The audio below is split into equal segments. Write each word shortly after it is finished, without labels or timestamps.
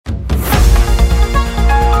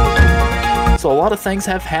So a lot of things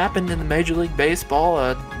have happened in the Major League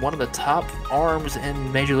Baseball. One of the top arms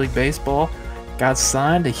in Major League Baseball got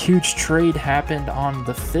signed. A huge trade happened on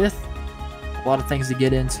the 5th. A lot of things to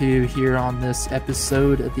get into here on this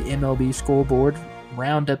episode of the MLB Scoreboard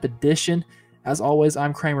Roundup Edition. As always,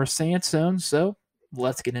 I'm Kramer Sansone, so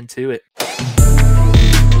let's get into it.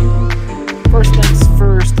 First things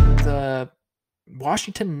first, the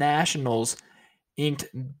Washington Nationals inked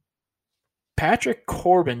Patrick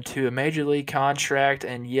Corbin to a Major League contract,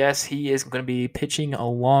 and yes, he is going to be pitching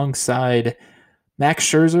alongside Max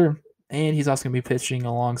Scherzer, and he's also going to be pitching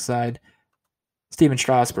alongside Steven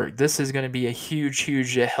Strasburg. This is going to be a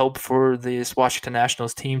huge help for this Washington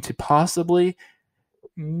Nationals team to possibly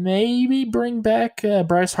maybe bring back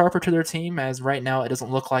Bryce Harper to their team, as right now it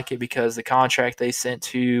doesn't look like it because the contract they sent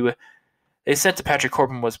to Patrick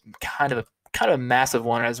Corbin was kind of a massive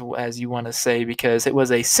one, as you want to say, because it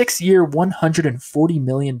was a 6-year, $140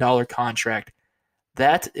 million contract.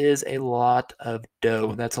 That is a lot of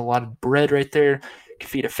dough. That's a lot of bread right there. You can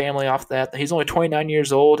feed a family off that. He's only 29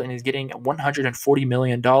 years old, and he's getting $140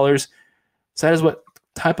 million. So that is what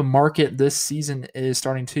type of market this season is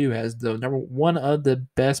starting to, as the number one of the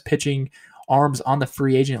best pitching arms on the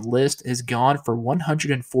free agent list is gone for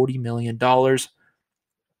 $140 million.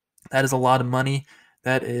 That is a lot of money.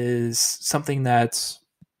 That is something that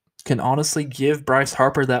can honestly give Bryce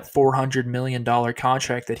Harper that $400 million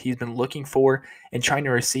contract that he's been looking for and trying to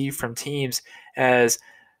receive from teams, as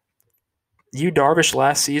Yu Darvish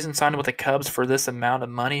last season signed with the Cubs for this amount of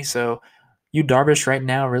money. So Yu Darvish right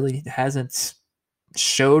now really hasn't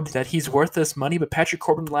showed that he's worth this money, but Patrick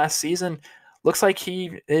Corbin last season looks like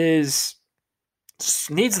he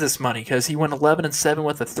needs this money because he went 11-7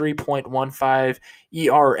 with a 3.15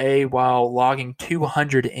 ERA while logging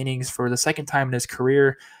 200 innings for the second time in his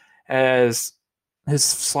career, as his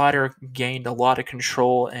slider gained a lot of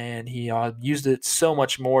control and he used it so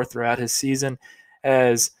much more throughout his season.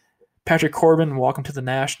 As Patrick Corbin, welcome to the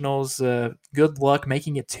Nationals. Good luck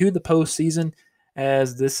making it to the postseason,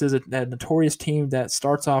 as this is a notorious team that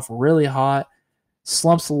starts off really hot,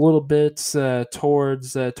 slumps a little bit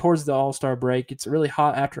towards the All-Star break. It's really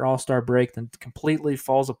hot after All-Star break, then completely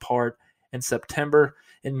falls apart in September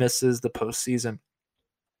and misses the postseason.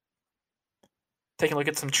 Taking a look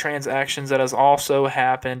at some transactions that has also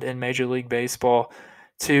happened in Major League Baseball.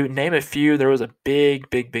 To name a few, there was a big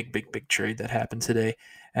trade that happened today,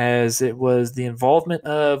 as it was the involvement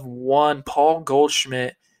of one Paul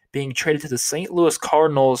Goldschmidt being traded to the St. Louis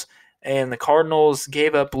Cardinals. And the Cardinals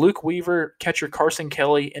gave up Luke Weaver, catcher Carson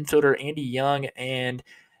Kelly, infielder Andy Young, and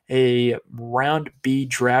a round B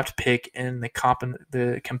draft pick in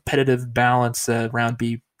the competitive balance round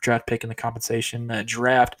B draft pick in the compensation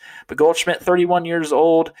draft. But Goldschmidt, 31 years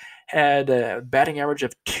old, had a batting average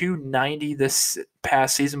of .290 this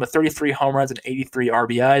past season with 33 home runs and 83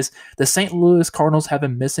 RBIs. The St. Louis Cardinals have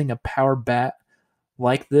been missing a power bat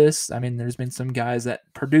like this. I mean, there's been some guys that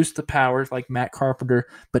produce the power, like Matt Carpenter,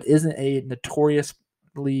 but isn't a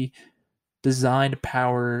notoriously designed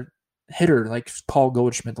power hitter like Paul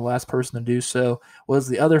Goldschmidt. The last person to do so was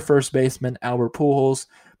the other first baseman, Albert Pujols.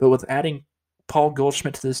 But with adding Paul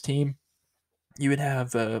Goldschmidt to this team, you would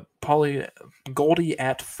have Goldie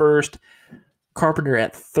at first, Carpenter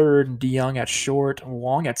at third, and DeYoung at short,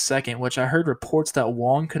 Wong at second, which I heard reports that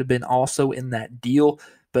Wong could have been also in that deal,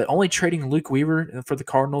 but only trading Luke Weaver for the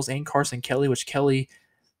Cardinals and Carson Kelly, which Kelly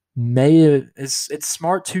it's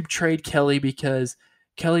smart to trade Kelly because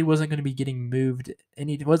Kelly wasn't going to be getting moved and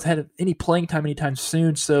he wasn't had any playing time anytime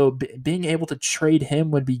soon. So being able to trade him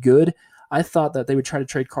would be good. I thought that they would try to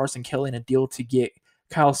trade Carson Kelly in a deal to get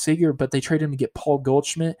Kyle Seager, but they traded him to get Paul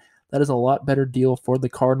Goldschmidt. That is a lot better deal for the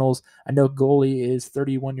Cardinals. I know Goldie is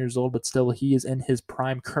 31 years old, but still he is in his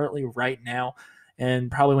prime currently right now.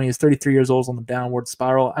 And probably when he's 33 years old is on the downward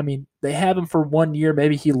spiral. I mean, they have him for 1 year.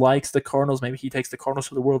 Maybe he likes the Cardinals. Maybe he takes the Cardinals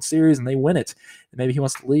to the World Series and they win it. And maybe he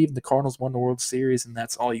wants to leave and the Cardinals won the World Series, and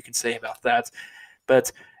that's all you can say about that.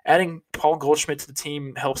 But adding Paul Goldschmidt to the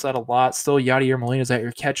team helps out a lot. Still, Yadier Molina's at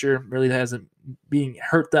your catcher. Really hasn't been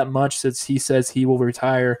hurt that much since he says he will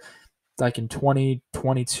retire like in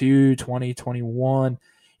 2022, 2021.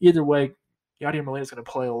 Either way, Yadier Molina is going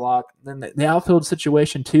to play a lot. Then the outfield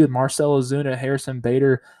situation, too, Marcell Ozuna, Harrison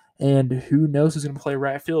Bader, and who knows who's going to play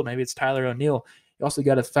right field. Maybe it's Tyler O'Neill. You also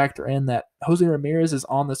got to factor in that Jose Ramirez is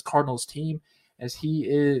on this Cardinals team, as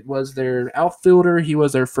he was their outfielder. He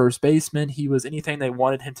was their first baseman. He was anything they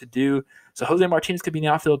wanted him to do. So Jose Martinez could be in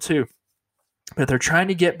the outfield, too. But they're trying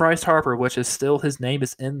to get Bryce Harper, which is still his name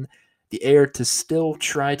is in the air to still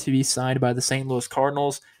try to be signed by the St. Louis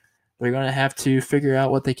Cardinals. They're going to have to figure out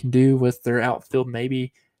what they can do with their outfield.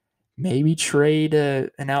 Maybe maybe trade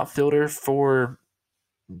an outfielder for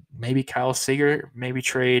maybe Kyle Seager, maybe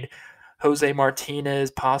trade Jose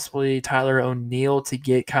Martinez, possibly Tyler O'Neill to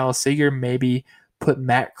get Kyle Seager, maybe put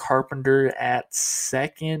Matt Carpenter at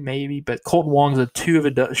second, maybe. But Colton Wong's a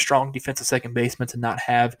strong defensive second baseman to not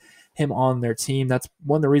have him on their team. That's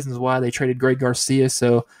one of the reasons why they traded Greg Garcia.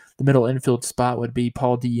 So the middle infield spot would be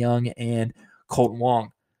Paul DeYoung and Colton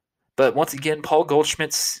Wong. But once again, Paul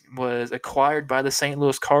Goldschmidt was acquired by the St.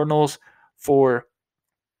 Louis Cardinals for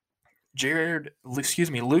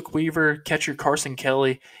Luke Weaver, catcher Carson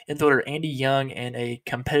Kelly, infielder Andy Young, and a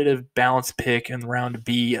competitive balance pick in round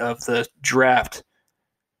B of the draft.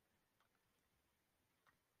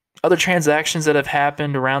 Other transactions that have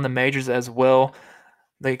happened around the majors as well.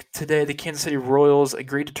 Like today, the Kansas City Royals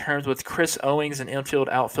agreed to terms with Chris Owings, an infield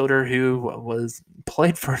outfielder who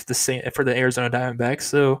played for the Arizona Diamondbacks.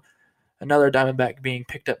 So another Diamondback being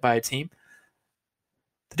picked up by a team.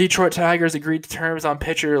 The Detroit Tigers agreed to terms on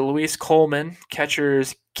pitcher Luis Coleman,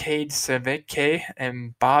 catchers Cade Savicke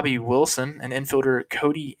and Bobby Wilson, and infielder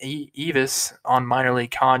Cody Evis on minor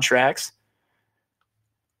league contracts.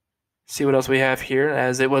 See what else we have here,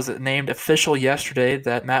 as it was named official yesterday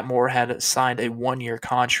that Matt Moore had signed a one-year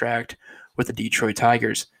contract with the Detroit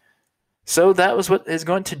Tigers. So that was what is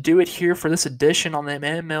going to do it here for this edition on the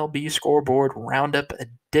MLB Scoreboard Roundup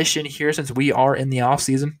edition here, since we are in the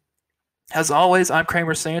off-season. As always, I'm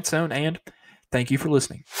Kramer Sansone, and thank you for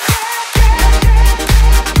listening.